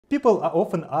People are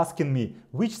often asking me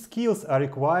which skills are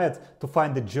required to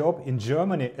find a job in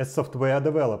Germany as software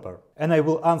developer. And I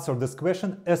will answer this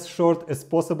question as short as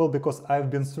possible because I've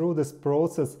been through this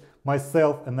process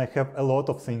myself and I have a lot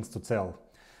of things to tell.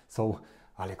 So,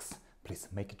 Alex, please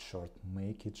make it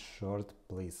short,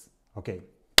 please. Okay,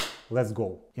 let's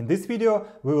go. In this video,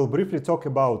 we will briefly talk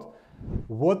about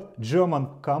what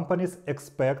German companies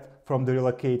expect from the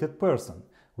relocated person,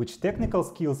 which technical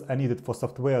skills are needed for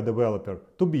software developer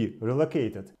to be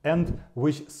relocated, and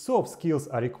which soft skills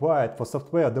are required for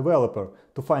software developer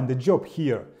to find a job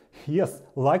here. Yes,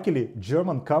 luckily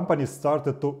German companies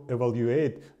started to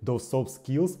evaluate those soft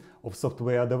skills of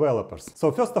software developers.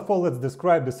 So first of all, let's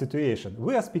describe the situation.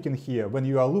 We are speaking here when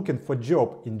you are looking for a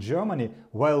job in Germany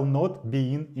while not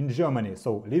being in Germany,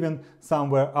 so living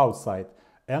somewhere outside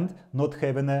and not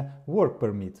having a work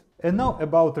permit. And now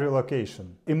about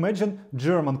relocation. Imagine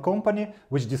German company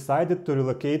which decided to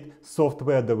relocate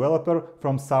software developer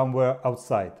from somewhere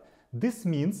outside. This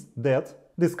means that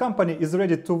this company is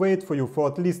ready to wait for you for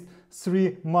at least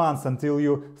 3 months until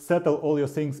you settle all your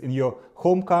things in your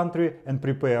home country and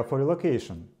prepare for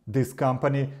relocation. This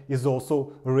company is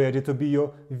also ready to be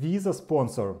your visa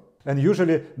sponsor. And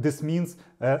usually this means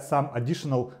some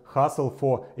additional hassle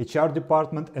for HR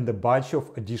department and a bunch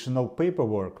of additional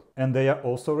paperwork. And they are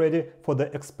also ready for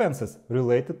the expenses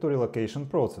related to relocation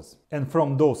process. And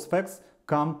from those facts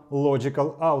come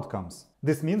logical outcomes.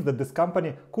 This means that this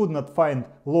company could not find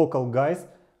local guys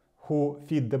who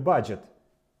fit the budget.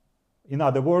 In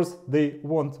other words, they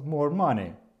want more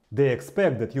money. They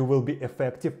expect that you will be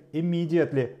effective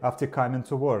immediately after coming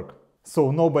to work.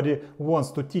 So nobody wants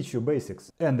to teach you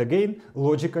basics. And again,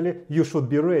 logically, you should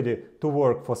be ready to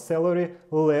work for salary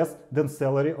less than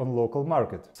salary on local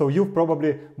market. So you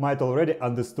probably might already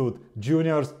understood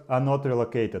juniors are not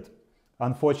relocated,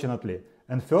 unfortunately.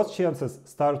 And first chances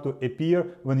start to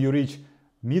appear when you reach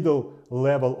middle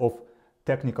level of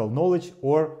technical knowledge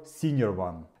or senior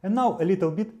one. And now a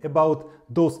little bit about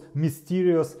those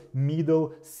mysterious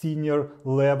middle senior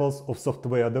levels of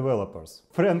software developers.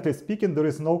 Frankly speaking, there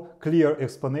is no clear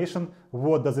explanation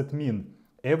what does it mean.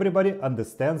 Everybody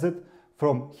understands it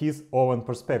from his own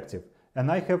perspective.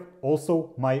 And I have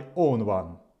also my own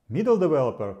one. Middle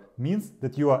developer means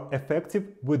that you are effective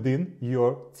within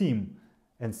your team.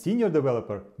 And senior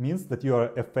developer means that you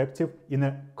are effective in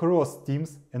a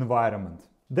cross-teams environment.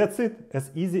 That's it,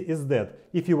 as easy as that.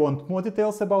 If you want more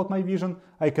details about my vision,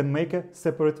 I can make a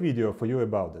separate video for you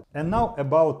about it. And now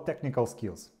about technical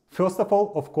skills. First of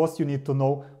all, of course, you need to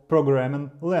know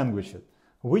programming languages.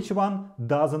 Which one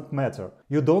doesn't matter.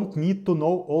 You don't need to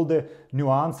know all the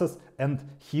nuances and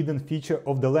hidden feature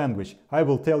of the language. I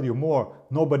will tell you more.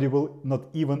 Nobody will not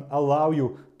even allow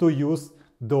you to use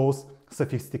those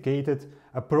sophisticated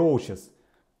approaches.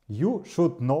 You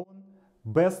should know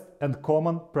best and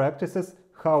common practices,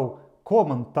 how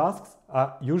common tasks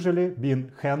are usually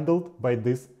being handled by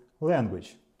this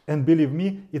language. And believe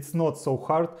me, it's not so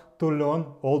hard to learn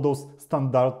all those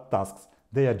standard tasks.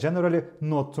 They are generally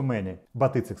not too many,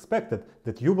 but it's expected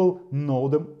that you will know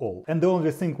them all. And the only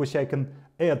thing which I can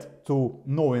add to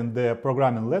knowing the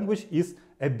programming language is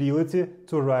ability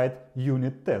to write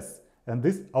unit tests. And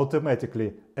this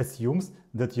automatically assumes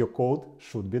that your code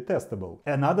should be testable.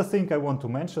 Another thing I want to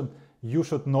mention, you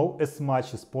should know as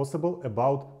much as possible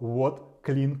about what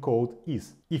clean code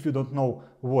is. If you don't know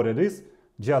what it is,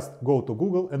 just go to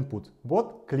Google and put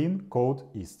what clean code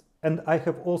is. And I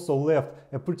have also left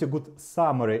a pretty good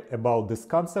summary about this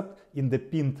concept in the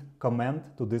pinned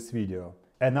comment to this video.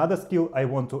 Another skill I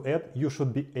want to add, you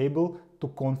should be able to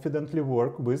confidently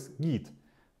work with Git.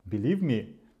 Believe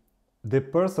me, the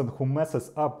person who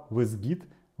messes up with Git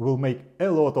will make a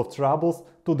lot of troubles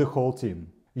to the whole team.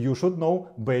 You should know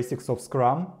basics of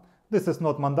Scrum. This is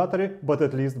not mandatory, but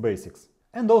at least basics.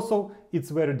 And also, it's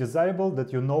very desirable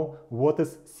that you know what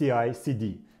is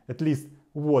CI/CD. At least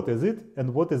what is it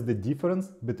and what is the difference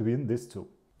between these two.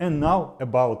 And now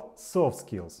about soft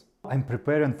skills. I'm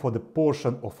preparing for the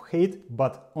portion of hate,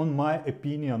 but on my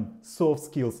opinion, soft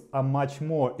skills are much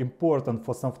more important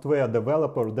for software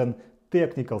developer than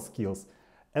technical skills.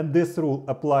 And this rule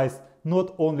applies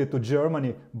not only to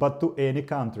Germany, but to any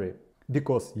country.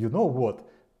 Because you know what?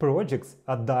 Projects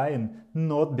are dying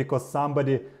not because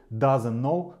somebody doesn't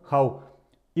know how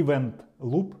event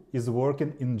loop is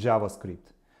working in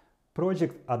JavaScript.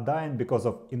 Projects are dying because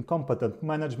of incompetent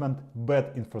management,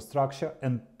 bad infrastructure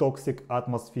and toxic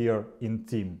atmosphere in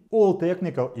team. All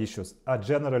technical issues are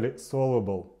generally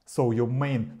solvable, so your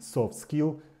main soft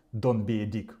skill, don't be a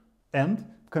dick. And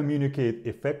communicate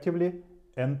effectively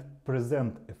and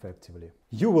present effectively.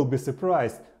 You will be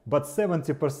surprised, but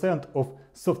 70% of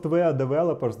software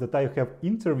developers that I have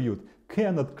interviewed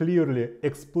cannot clearly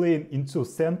explain in 2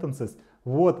 sentences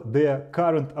what their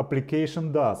current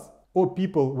application does. Or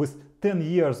people with 10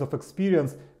 years of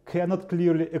experience cannot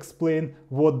clearly explain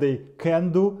what they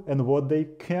can do and what they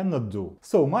cannot do.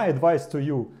 So my advice to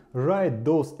you, write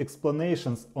those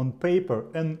explanations on paper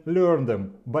and learn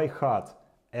them by heart.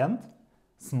 And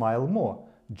smile more.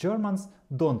 Germans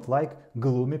don't like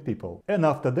gloomy people. And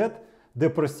after that, the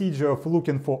procedure of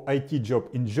looking for IT job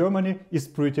in Germany is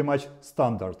pretty much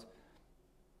standard.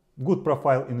 Good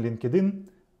profile in LinkedIn,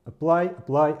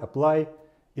 apply,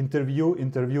 interview,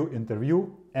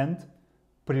 and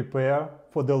prepare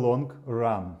for the long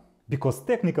run. Because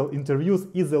technical interviews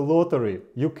is a lottery,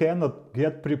 you cannot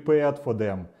get prepared for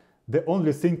them. The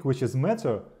only thing which is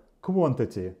matter,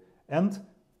 quantity and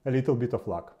a little bit of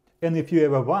luck. And if you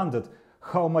ever wondered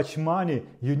how much money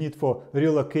you need for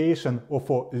relocation or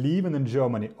for living in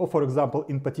Germany, or for example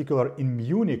in particular in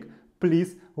Munich,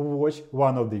 please watch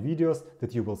one of the videos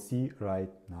that you will see right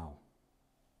now.